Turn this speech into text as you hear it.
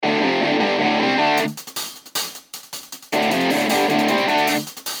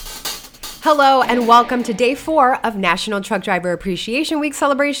Hello and welcome to day 4 of National Truck Driver Appreciation Week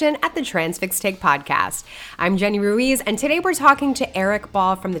celebration at the Transfix Take podcast. I'm Jenny Ruiz, and today we're talking to Eric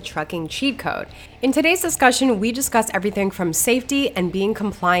Ball from the Trucking Cheat Code. In today's discussion, we discuss everything from safety and being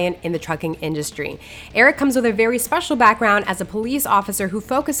compliant in the trucking industry. Eric comes with a very special background as a police officer who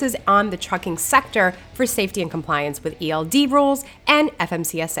focuses on the trucking sector for safety and compliance with ELD rules and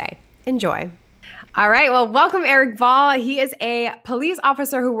FMCSA. Enjoy. All right. Well, welcome, Eric Ball. He is a police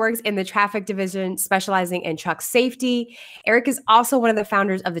officer who works in the traffic division, specializing in truck safety. Eric is also one of the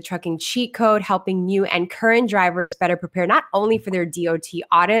founders of the Trucking Cheat Code, helping new and current drivers better prepare not only for their DOT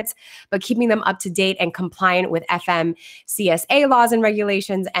audits, but keeping them up to date and compliant with FMCSA laws and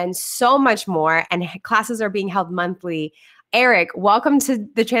regulations and so much more. And classes are being held monthly. Eric, welcome to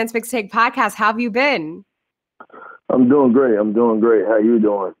the Transfix Take podcast. How have you been? I'm doing great. How you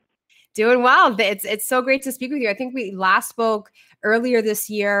doing? Doing well. It's so great to speak with you. I think we last spoke earlier this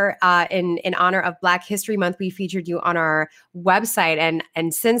year in honor of Black History Month. We featured you on our website,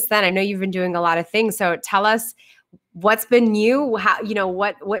 and since then, I know you've been doing a lot of things. So tell us what's been new. How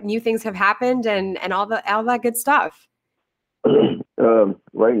what new things have happened, and all that good stuff.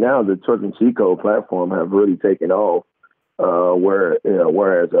 Right now, the Trucking Cheat Code platform have really taken off.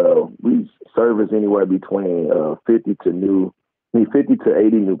 Whereas we service anywhere between 50 to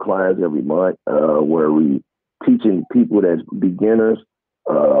 80 new clients every month, where we teaching people that's beginners,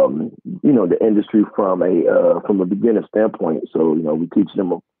 the industry from a beginner standpoint. So, we teach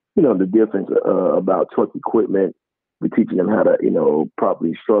them, the difference about truck equipment. We teaching them how to,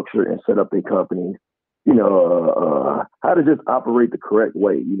 properly structure and set up their companies, how to just operate the correct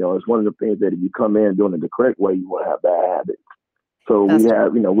way. It's one of the things that if you come in doing it the correct way, you won't have bad habits. So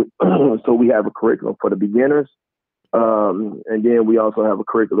we have a curriculum for the beginners. And then we also have a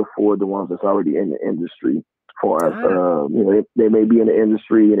curriculum for the ones that's already in the industry. For us, they may be in the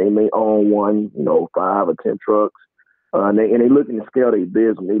industry and they may own 5 or 10 trucks, and they looking to scale their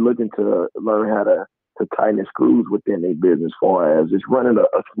business. They looking to learn how to tighten the screws within their business, far as it's running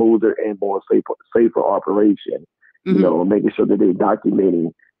a smoother and more safer operation. Mm-hmm. Making sure that they're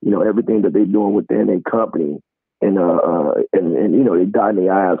documenting, everything that they're doing within their company, and they dotting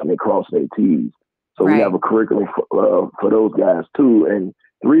their I's and they crossing their T's. So right. We have a curriculum for those guys too. And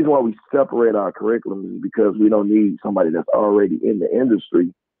the reason why we separate our curriculum is because we don't need somebody that's already in the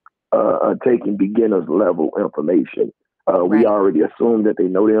industry taking beginners level information. We already assume that they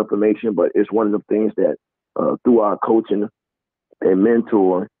know the information, but it's one of the things that through our coaching and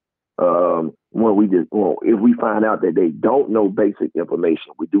mentor, if we find out that they don't know basic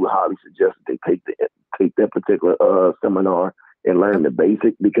information, we do highly suggest that they take that particular seminar and learn the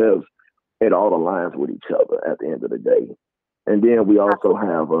basic, because it all aligns with each other at the end of the day. And then we also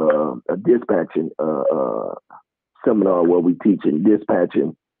have a dispatching seminar where we teach in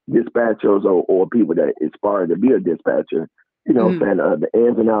dispatchers or people that aspire to be a dispatcher, the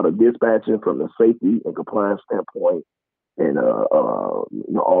ins and outs of dispatching from the safety and compliance standpoint, and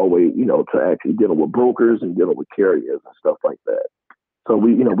always, to actually dealing with brokers and dealing with carriers and stuff like that. So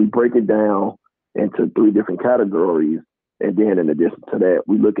we break it down into 3 different categories. And then in addition to that,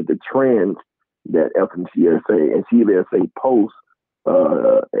 we look at the trends that FMCSA and CVSA post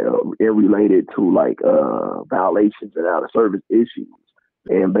related to violations and out of service issues.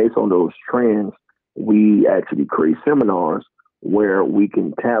 And based on those trends, we actually create seminars where we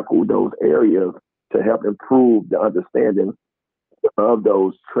can tackle those areas to help improve the understanding of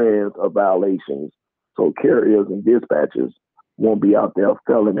those trends of violations. So carriers and dispatchers won't be out there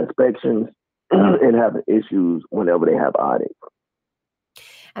failing inspections and having issues whenever they have audits.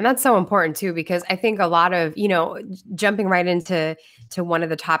 And that's so important too, because I think a lot of, jumping right into one of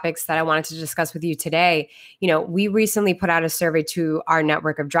the topics that I wanted to discuss with you today, we recently put out a survey to our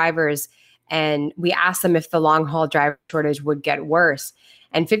network of drivers, and we asked them if the long haul driver shortage would get worse.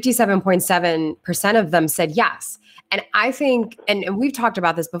 And 57.7% of them said yes. And I think, and we've talked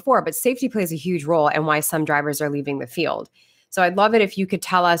about this before, but safety plays a huge role in why some drivers are leaving the field. So I'd love it if you could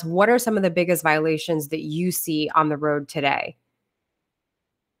tell us, what are some of the biggest violations that you see on the road today?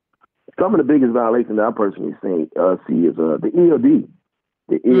 Some of the biggest violations that I personally see is the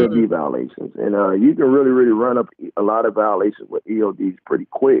ELD violations. And you can really, really run up a lot of violations with ELDs pretty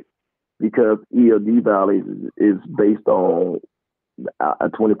quick, because ELD violations is based on a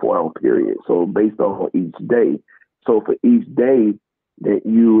 24-hour period. So based on each day. So for each day that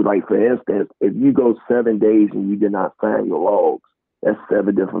you, for instance, if you go 7 days and you did not sign your logs, that's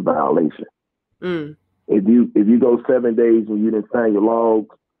 7 different violations. If you go 7 days and you didn't sign your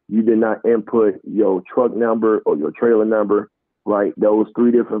logs, you did not input your truck number or your trailer number, right? Those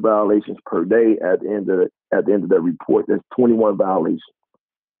 3 different violations per day at the end of the report. That's 21 violations.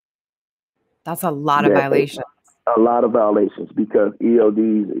 That's a lot of That violations. a lot of violations because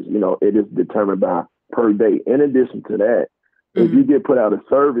ELDs is, it is determined by per day. In addition to that, if you get put out of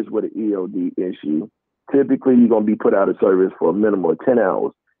service with an ELD issue, typically you're going to be put out of service for a minimum of 10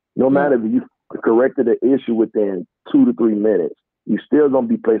 hours. No matter if you corrected the issue within 2 to 3 minutes, you're still going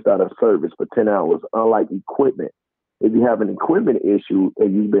to be placed out of service for 10 hours, unlike equipment. If you have an equipment issue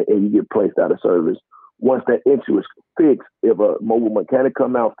and you get placed out of service, once that issue is fixed, if a mobile mechanic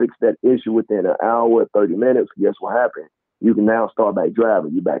come out, fix that issue within an hour, 30 minutes, guess what happened? You can now start back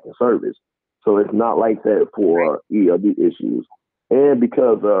driving. You're back in service. So it's not like that for ELD issues. And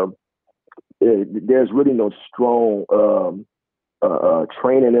because there's really no strong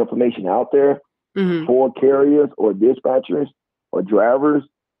training information out there for carriers or dispatchers or drivers,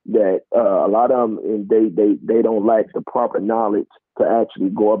 that a lot of them, they don't lack the proper knowledge to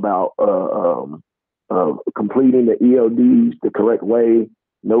actually go about completing the ELDs the correct way,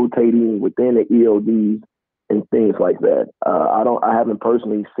 notating within the ELDs and things like that. I haven't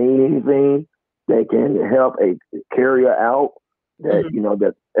personally seen anything that can help a carrier out that,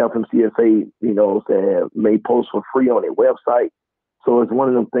 that FMCSA, may post for free on their website. So it's one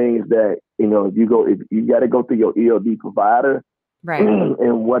of them things that, if you got to go through your ELD provider. Right.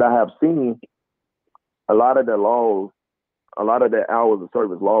 And what I have seen, a lot of the hours of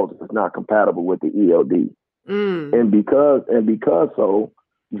service laws is not compatible with the ELD. And because so,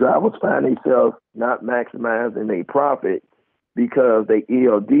 drivers find themselves not maximizing their profit because the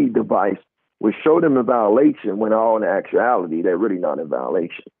ELD device will show them a violation when all in actuality, they're really not in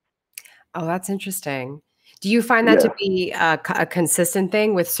violation. Oh, that's interesting. Do you find that to be a consistent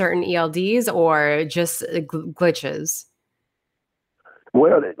thing with certain ELDs or just glitches?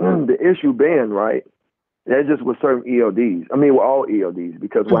 Well, the issue being, right, that's just with certain ELDs. I mean, with all ELDs,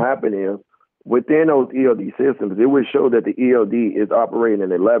 because what happened is within those ELD systems, it would show that the ELD is operating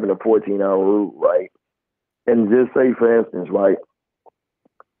an 11 or 14-hour route, right? And just say, for instance, right,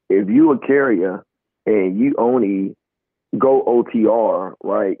 if you a carrier and you only go OTR,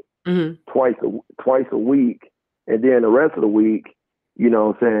 right, twice a week, and then the rest of the week,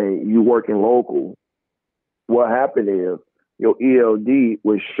 you working local, what happened is your ELD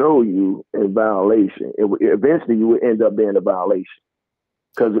will show you in violation. Eventually, you would end up being a violation.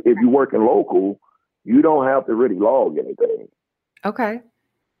 Because if you're working local, you don't have to really log anything. Okay.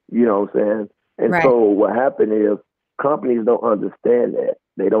 You know what I'm saying? And so what happened is companies don't understand that.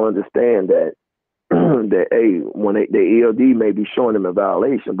 They don't understand that, when the ELD may be showing them a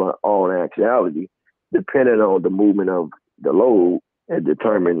violation, but all in actuality, depending on the movement of the load, and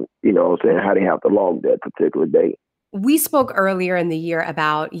determine, how they have to log that particular day. We spoke earlier in the year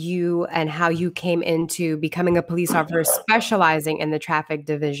about you and how you came into becoming a police officer specializing in the traffic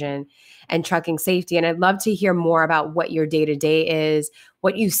division and trucking safety. And I'd love to hear more about what your day-to-day is,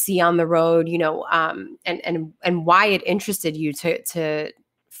 what you see on the road, and why it interested you to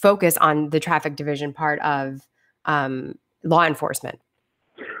focus on the traffic division part of law enforcement.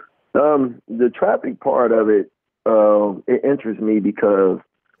 The traffic part of it, it interests me because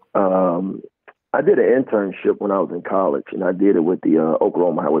I did an internship when I was in college, and I did it with the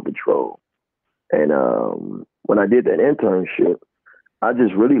Oklahoma Highway Patrol. And when I did that internship, I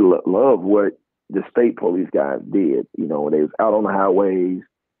just really loved what the state police guys did. They was out on the highways,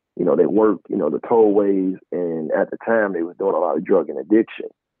 they worked, the tollways, and at the time they was doing a lot of drug and addiction.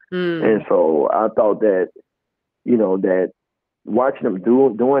 And so I thought that, that watching them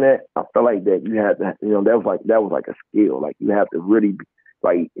doing that, I felt like that you had to, that was like a skill. Like you have to really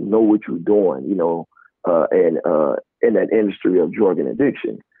know what you're doing, and in that industry of drug and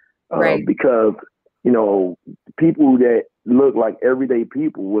addiction. Because, people that look like everyday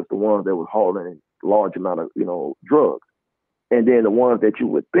people was the ones that was hauling a large amount of, drugs. And then the ones that you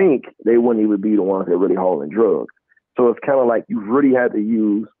would think they wouldn't even be the ones that really hauling drugs. So it's kind of like you really had to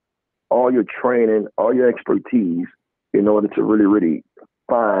use all your training, all your expertise in order to really, really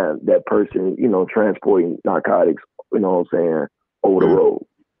find that person, transporting narcotics, over the road.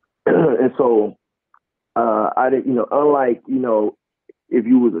 And so I didn't, unlike, if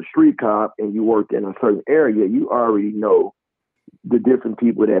you was a street cop and you worked in a certain area, you already know the different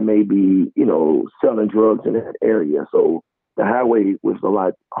people that may be, selling drugs in that area. So the highway was a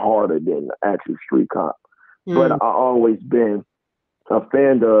lot harder than the actual street cop. But I always been a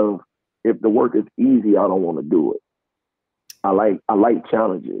fan of, if the work is easy, I don't want to do it. I like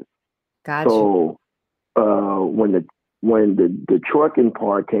challenges. Gotcha. So when the trucking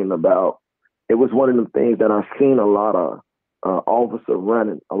part came about, it was one of the things that I've seen a lot of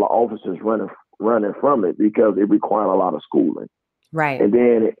officers running from it because it required a lot of schooling. Right. And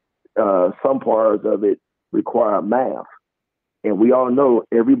then some parts of it require math. And we all know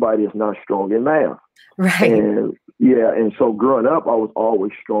everybody is not strong in math. Right. And yeah, and so growing up, I was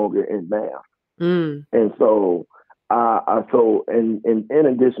always stronger in math. And so and in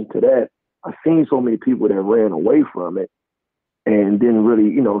addition to that, I've seen so many people that ran away from it and didn't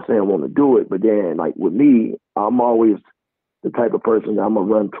really, want to do it. But then, like with me, I'm always the type of person that I'm gonna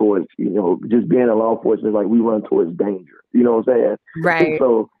run towards, just being in law enforcement, like we run towards danger. You know what I'm saying? Right.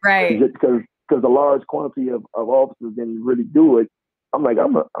 So right. Just because a large quantity of officers didn't really do it, I'm like, I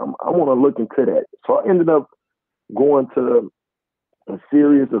want to look into that. So I ended up going to a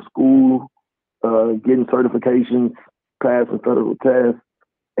series of school, getting certifications, passing federal tests,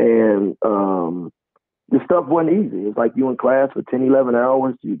 and this stuff wasn't easy. It's like you in class for 10, 11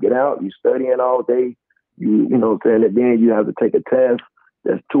 hours, you get out, you studying all day, you know what I'm saying, and then you have to take a test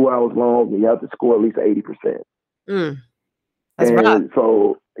that's 2 hours long, and you have to score at least 80%. That's rough.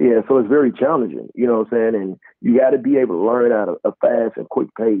 So it's very challenging, you know what I'm saying, and you got to be able to learn at a fast and quick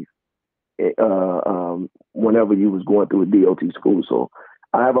pace whenever you was going through a DOT school. So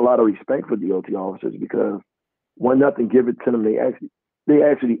I have a lot of respect for DOT officers because when nothing give it to them, they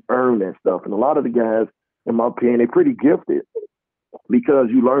actually earn that stuff. And a lot of the guys, in my opinion, they're pretty gifted because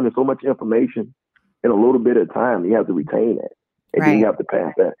you learn so much information in a little bit of time. You have to retain that, and then you have to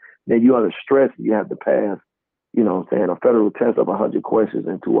pass that. Then you under stress, you have to pass, you know what I'm saying, a federal test of 100 questions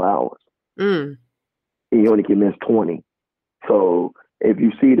in 2 hours. And you only can miss 20. So if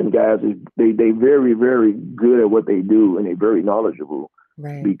you see them guys, they very, very good at what they do, and they're very knowledgeable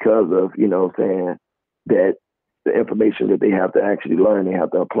because of, you know what I'm saying, that the information that they have to actually learn, they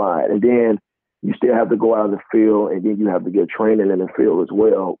have to apply it. And then you still have to go out in the field, and then you have to get training in the field as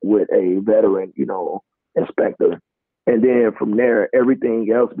well with a veteran, inspector. And then from there,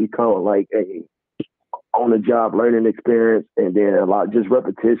 everything else becomes like a on-the-job learning experience, and then a lot just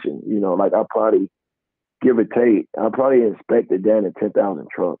repetition. Like I probably, give or take, I probably inspected down to 10,000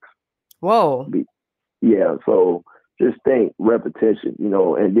 trucks. Whoa. Yeah, so just think repetition,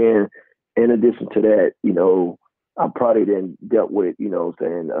 and then in addition to that, I probably then dealt with,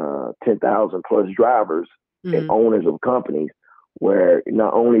 10,000 plus drivers and owners of companies where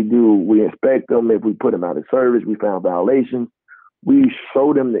not only do we inspect them, if we put them out of service, we found violations, we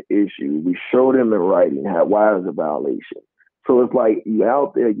show them the issue, we show them in writing why is a violation. So it's like you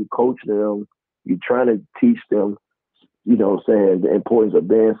out there, you coach them, you're trying to teach them, the importance of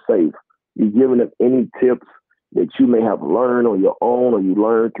being safe. You're giving them any tips that you may have learned on your own, or you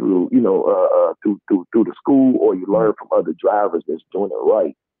learn through, through the school, or you learn from other drivers that's doing it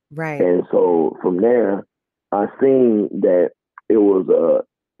right. Right. And so from there, I seen that it was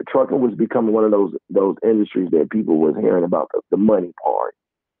trucking was becoming one of those industries that people was hearing about the money part,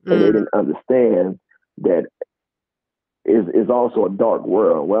 and they didn't understand that is also a dark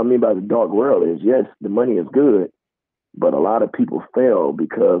world. What I mean by the dark world is, yes, the money is good, but a lot of people fail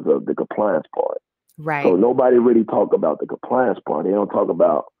because of the compliance part. Right. So nobody really talk about the compliance part. They don't talk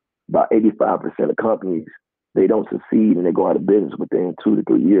about 85% of companies, they don't succeed and they go out of business within 2 to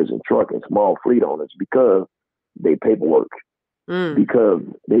 3 years in trucking, small fleet owners, because they paperwork, because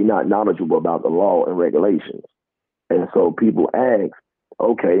they're not knowledgeable about the law and regulations. And so people ask,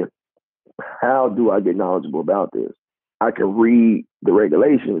 okay, how do I get knowledgeable about this? I can read the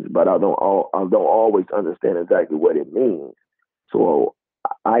regulations, but I don't always understand exactly what it means. So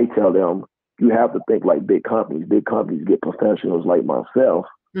I tell them, you have to think like big companies. Big companies get professionals like myself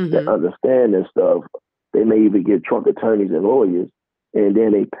that understand this stuff. They may even get truck attorneys and lawyers, and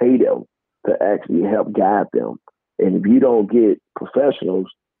then they pay them to actually help guide them. And if you don't get professionals,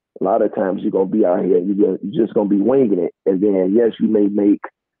 a lot of times you're going to be out here and you're just going to be winging it. And then, yes, you may make,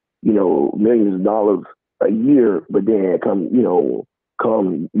 millions of dollars a year, but then come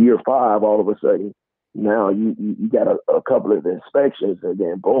year 5, all of a sudden, now you got a couple of inspections, and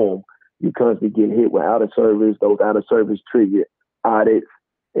then boom, you constantly get hit with out of service. Those out of service trigger audits,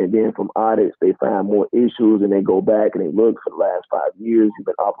 and then from audits they find more issues, and they go back and they look for the last 5 years. You've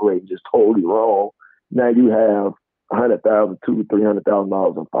been operating just totally wrong. Now you have $100,000, $200,000 to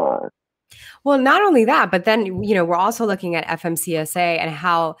 $300,000 in fines. Well, not only that, but then we're also looking at FMCSA and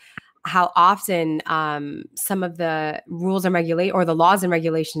how often some of the rules and the laws and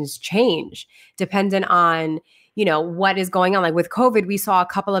regulations change dependent on, what is going on. Like with COVID, we saw a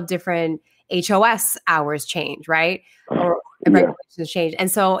couple of different HOS hours change, right? Or regulations change. And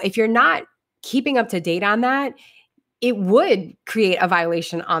so if you're not keeping up to date on that, it would create a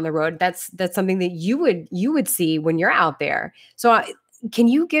violation on the road. That's something that you would see when you're out there. So can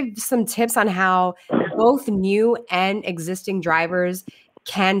you give some tips on how both new and existing drivers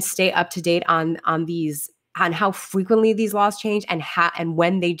can stay up to date on how frequently these laws change and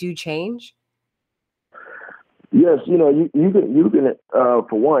when they do change? Yes, you can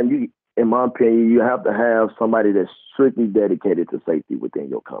for one, in my opinion, you have to have somebody that's strictly dedicated to safety within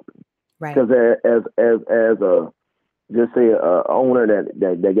your company. Right. Because as a just say a owner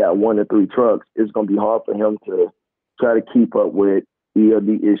that got 1 to 3 trucks, it's going to be hard for him to try to keep up with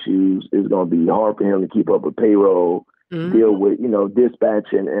ELD issues. It's going to be hard for him to keep up with payroll, deal with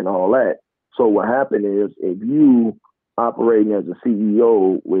dispatching and all that. So what happened is, if you operating as a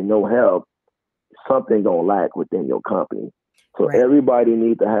CEO with no help, something gonna lack within your company. So everybody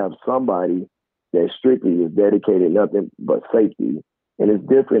needs to have somebody that strictly is dedicated nothing but safety. And there's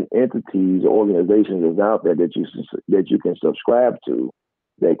different entities, organizations that's out there that you can subscribe to.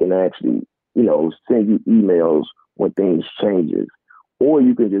 That can actually, send you emails when things changes, or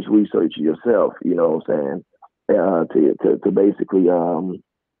you can just research yourself. You know what I'm saying? To basically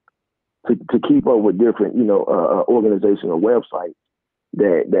to keep up with different organizational websites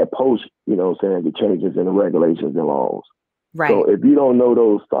that post, the changes in the regulations and laws. Right. So if you don't know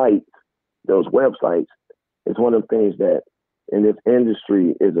those sites, those websites, it's one of the things that in this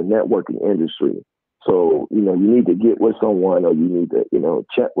industry is a networking industry. So, you need to get with someone, or you need to,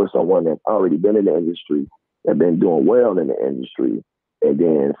 check with someone that's already been in the industry, that been doing well in the industry, and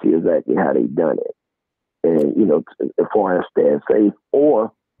then see exactly how they've done it. And, as far as staying safe,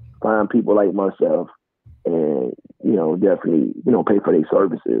 or find people like myself and, definitely, pay for their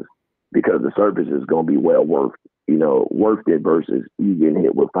services, because the service is going to be well worth it versus you getting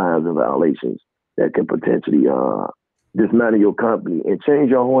hit with fines and violations that can potentially dismantle your company and change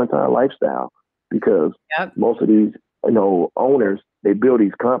your whole entire lifestyle. Because most of these, owners, they build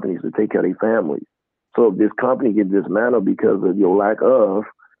these companies to take care of their families. So if this company gets dismantled because of your lack of,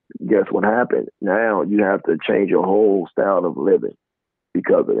 guess what happened? Now you have to change your whole style of living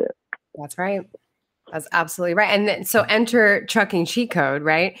because of that. That's right. That's absolutely right. And then, so enter Trucking Cheat Code,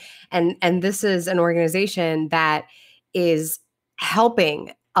 right? And this is an organization that is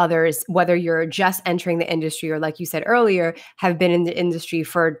helping others, whether you're just entering the industry or, like you said earlier, have been in the industry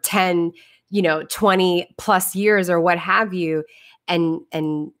for 10, 20 plus years or what have you, and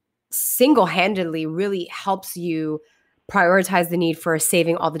single-handedly really helps you prioritize the need for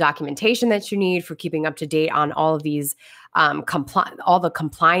saving all the documentation that you need, for keeping up to date on all of these all the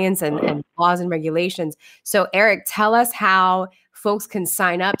compliance and laws and regulations. So Eric, tell us how folks can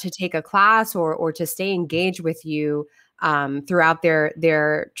sign up to take a class or to stay engaged with you throughout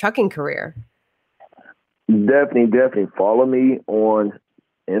their trucking career. Definitely follow me on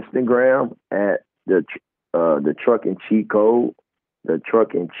Instagram at the Trucking Cheat Code,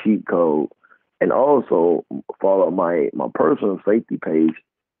 and also follow my personal safety page,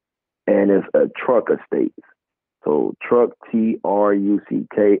 and it's a Truck Estates. So Truck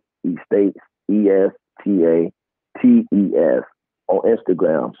TRUCK Estates ESTATES on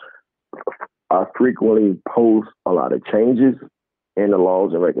Instagram. I frequently post a lot of changes in the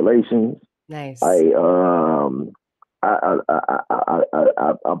laws and regulations. Nice. I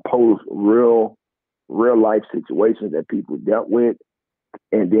post real life situations that people dealt with,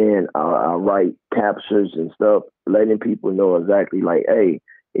 and then I write captions and stuff, letting people know exactly, like, hey,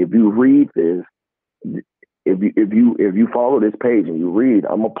 if you read this, if you follow this page and you read,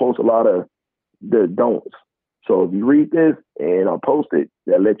 I'm gonna post a lot of the don'ts. So if you read this and I'll post it,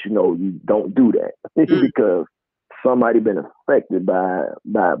 that lets you know you don't do that because somebody been affected by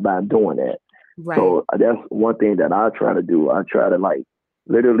doing that. Right. So that's one thing that I try to do. I try to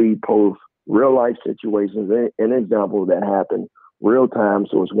literally post real life situations and examples that happen real time.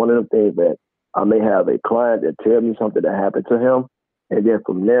 So it's one of the things that I may have a client that tell me something that happened to him, and then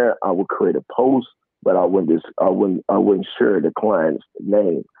from there I would create a post, but I wouldn't share the client's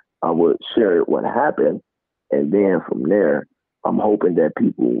name. I would share what happened, and then from there, I'm hoping that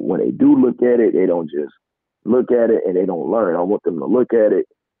people, when they do look at it, they don't just look at it and they don't learn. I want them to look at it,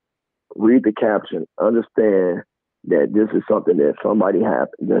 read the caption, understand that this is something that somebody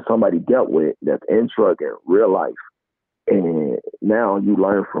dealt with, that's in trucking, real life, and now you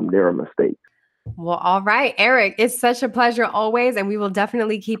learn from their mistakes. Well, all right, Eric, it's such a pleasure always, and we will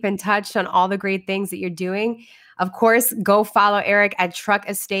definitely keep in touch on all the great things that you're doing. Of course, go follow Eric at Truck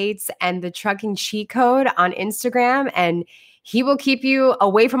Estates and the Trucking Cheat Code on Instagram, and he will keep you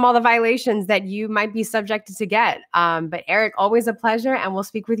away from all the violations that you might be subjected to get. But Eric, always a pleasure, and we'll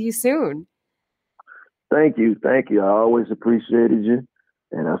speak with you soon. Thank you. I always appreciated you,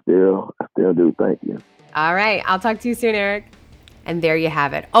 and I still do. Thank you. All right, I'll talk to you soon, Eric. And there you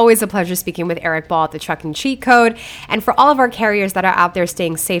have it. Always a pleasure speaking with Eric Ball at the Trucking Cheat Code. And for all of our carriers that are out there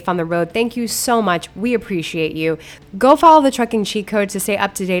staying safe on the road, thank you so much. We appreciate you. Go follow the Trucking Cheat Code to stay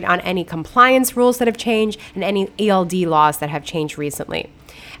up to date on any compliance rules that have changed and any ELD laws that have changed recently.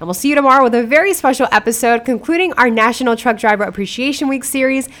 And we'll see you tomorrow with a very special episode concluding our National Truck Driver Appreciation Week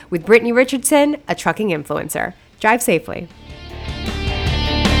series with Brittany Richardson, a trucking influencer. Drive safely.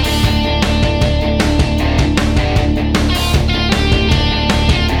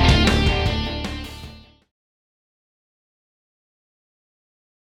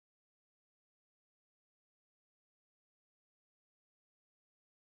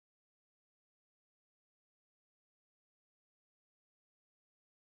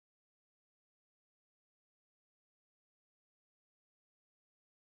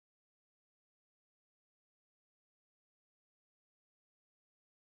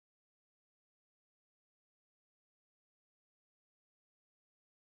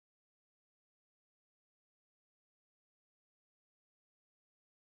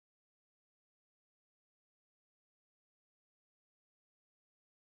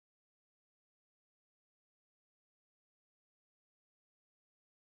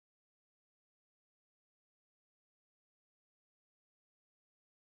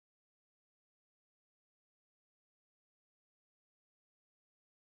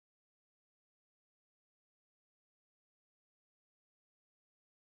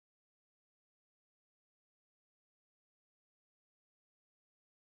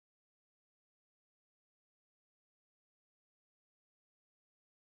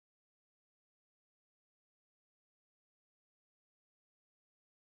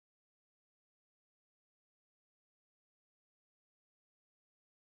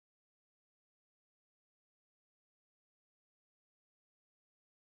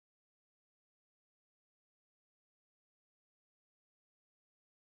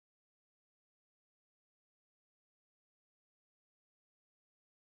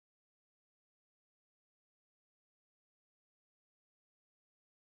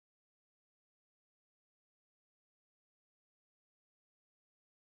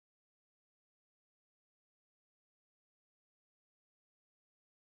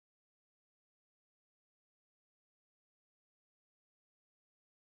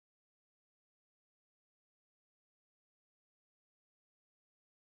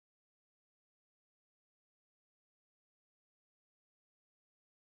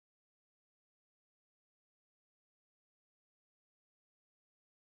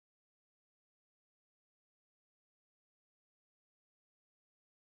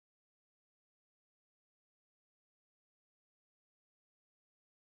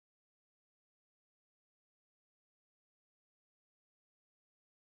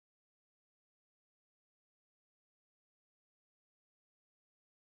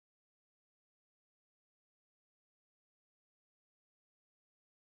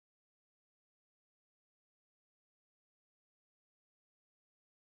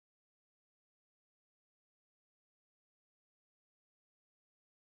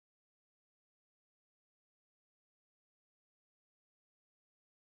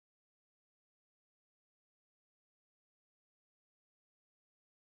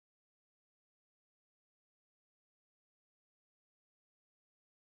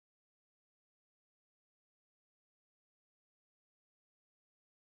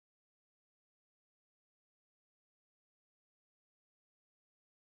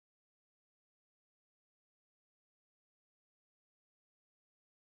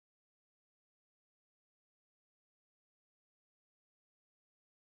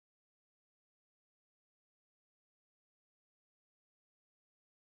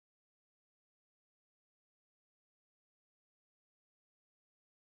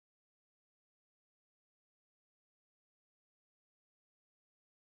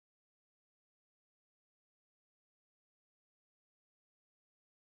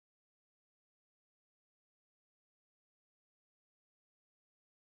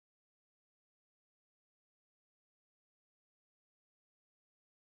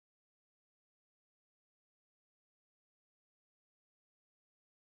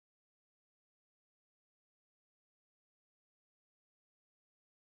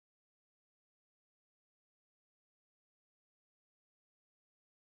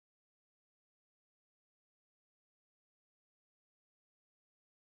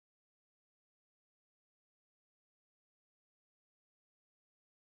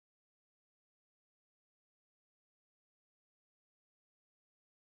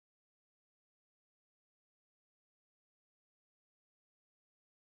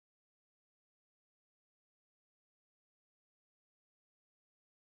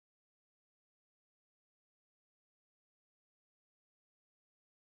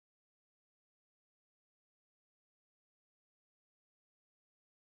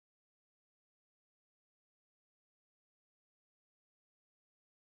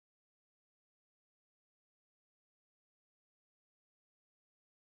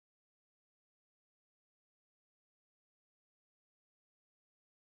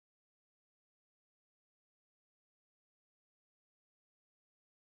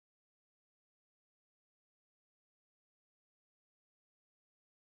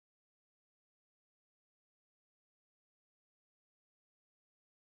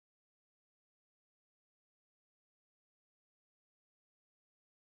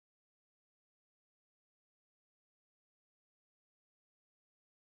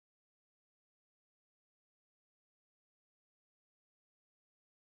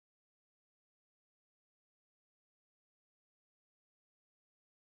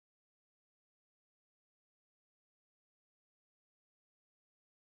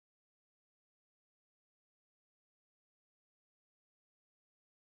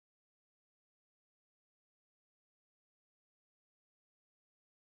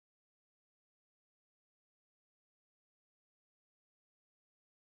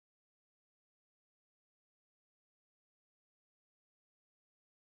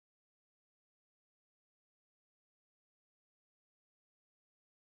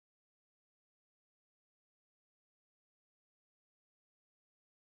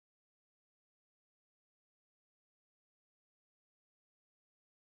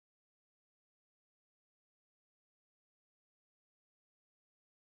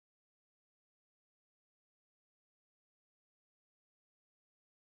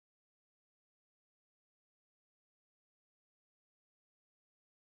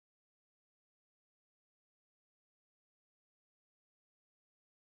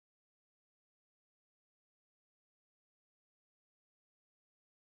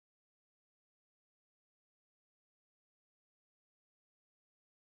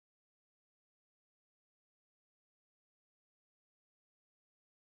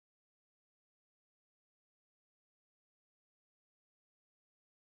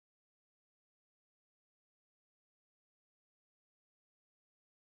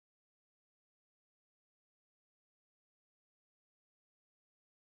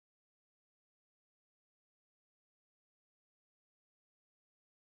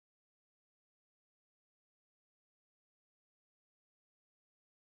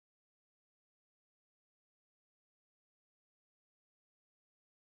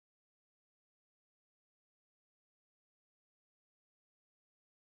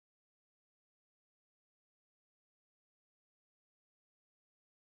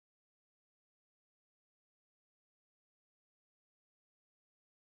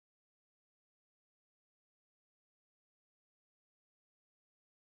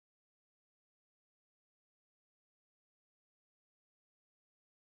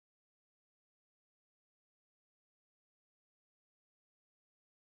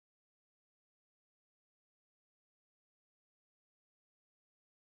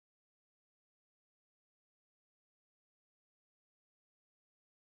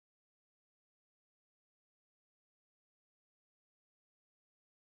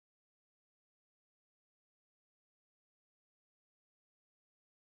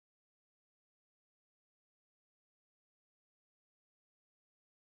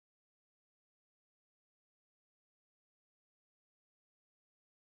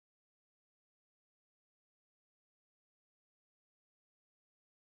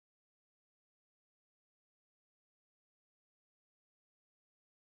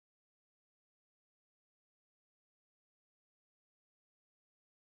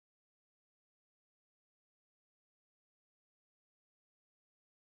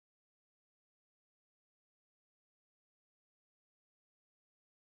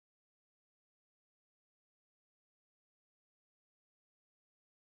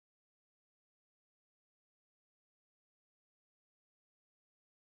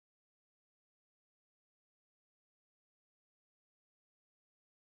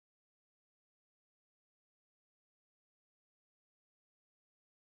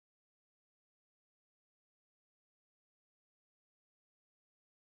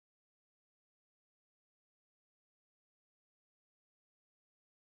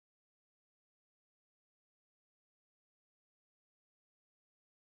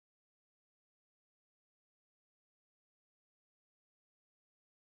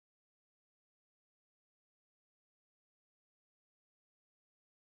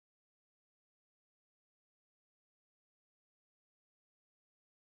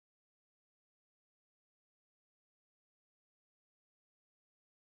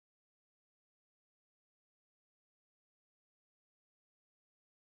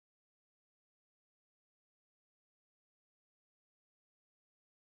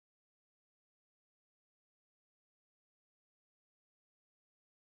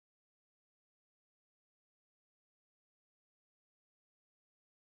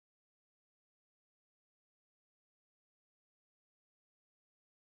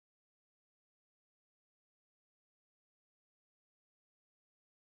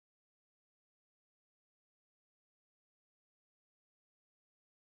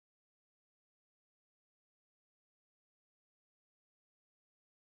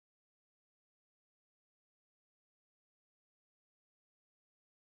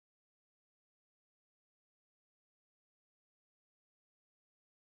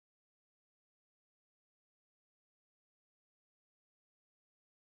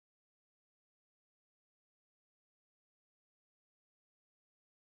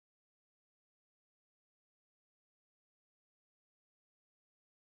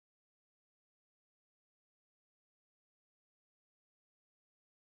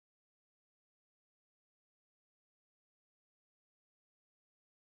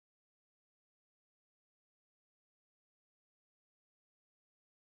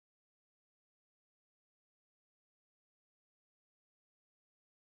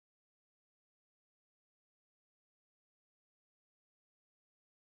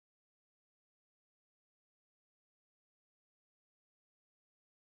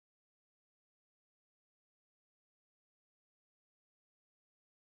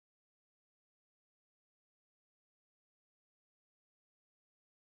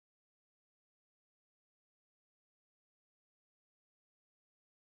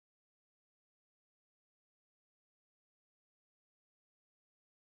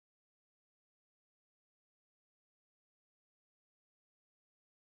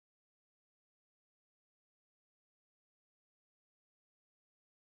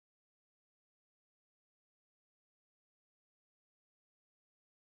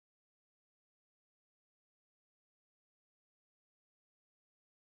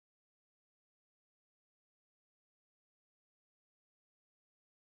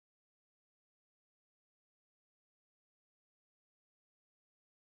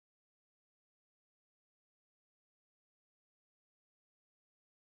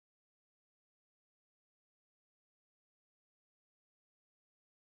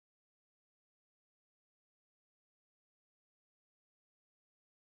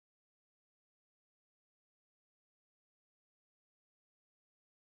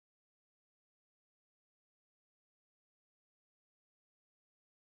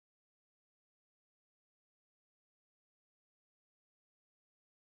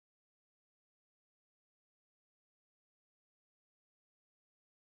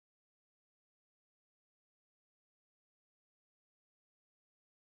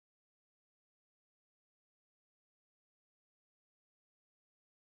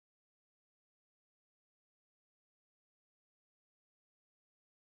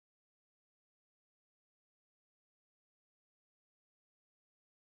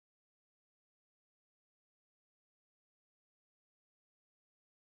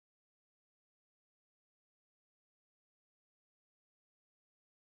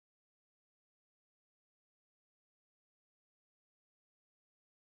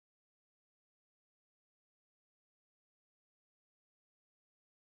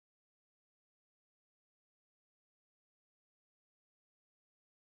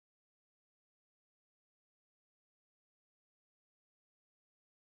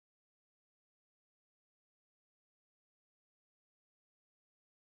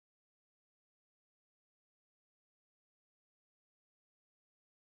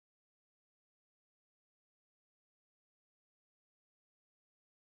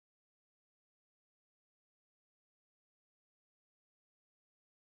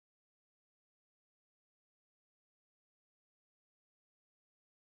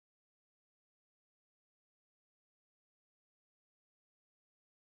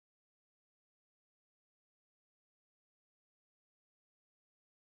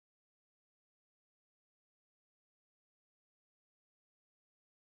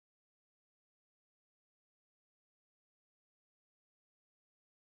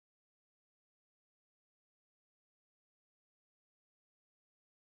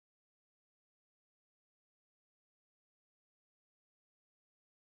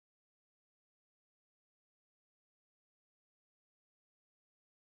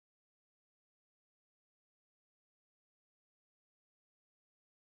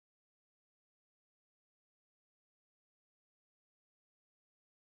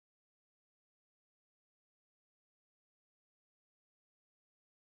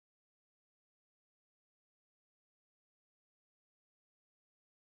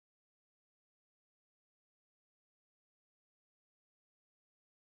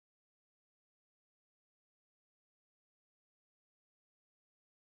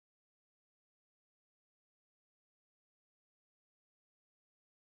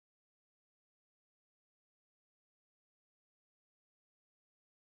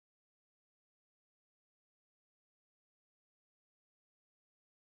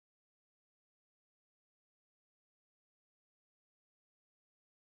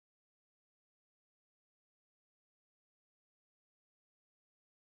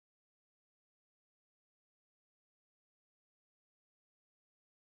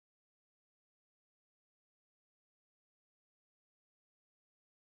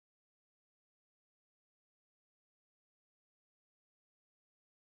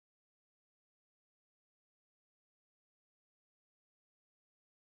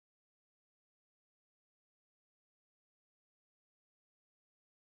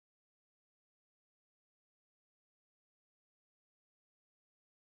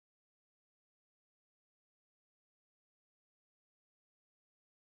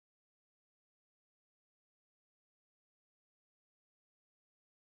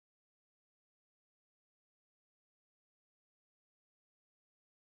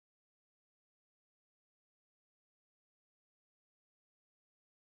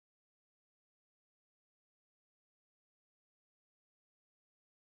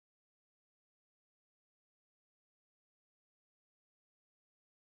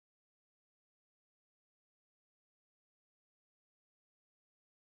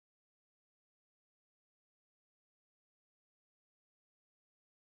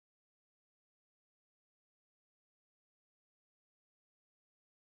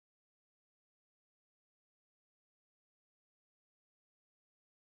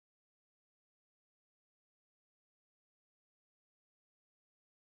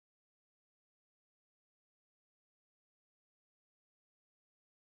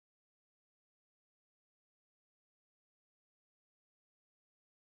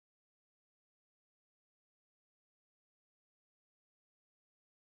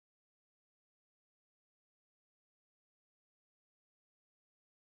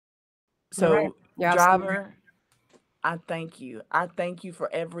 So, Right. Yeah, driver, I thank you. I thank you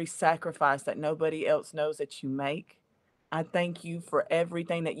for every sacrifice that nobody else knows that you make. I thank you for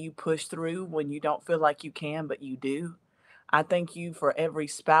everything that you push through when you don't feel like you can, but you do. I thank you for every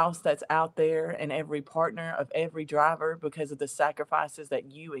spouse that's out there and every partner of every driver because of the sacrifices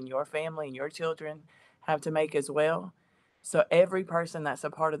that you and your family and your children have to make as well. So, every person that's a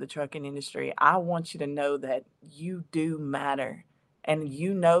part of the trucking industry, I want you to know that you do matter. And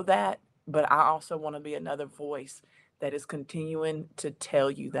you know that, but I also want to be another voice that is continuing to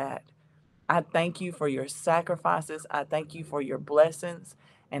tell you that. I thank you for your sacrifices. I thank you for your blessings.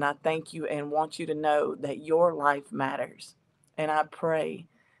 And I thank you and want you to know that your life matters. And I pray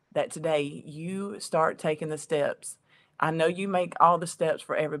that today you start taking the steps. I know you make all the steps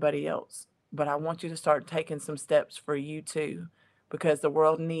for everybody else, but I want you to start taking some steps for you too, because the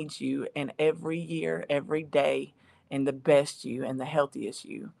world needs you, and every year, every day, and the best you and the healthiest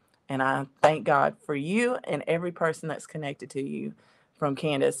you. And I thank God for you and every person that's connected to you from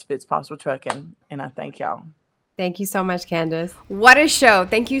Candace Fitz Possible Trucking. And I thank y'all. Thank you so much, Candace. What a show.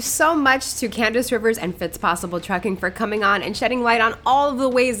 Thank you so much to Candace Rivers and Fitz Possible Trucking for coming on and shedding light on all of the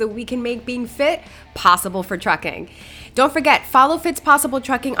ways that we can make being fit possible for trucking. Don't forget, follow Fitz Possible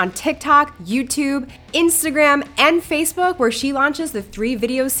Trucking on TikTok, YouTube, Instagram, and Facebook, where she launches the 3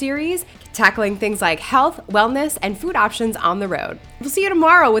 video series tackling things like health, wellness, and food options on the road. We'll see you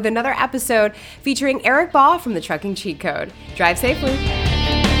tomorrow with another episode featuring Eric Ball from the Trucking Cheat Code. Drive safely.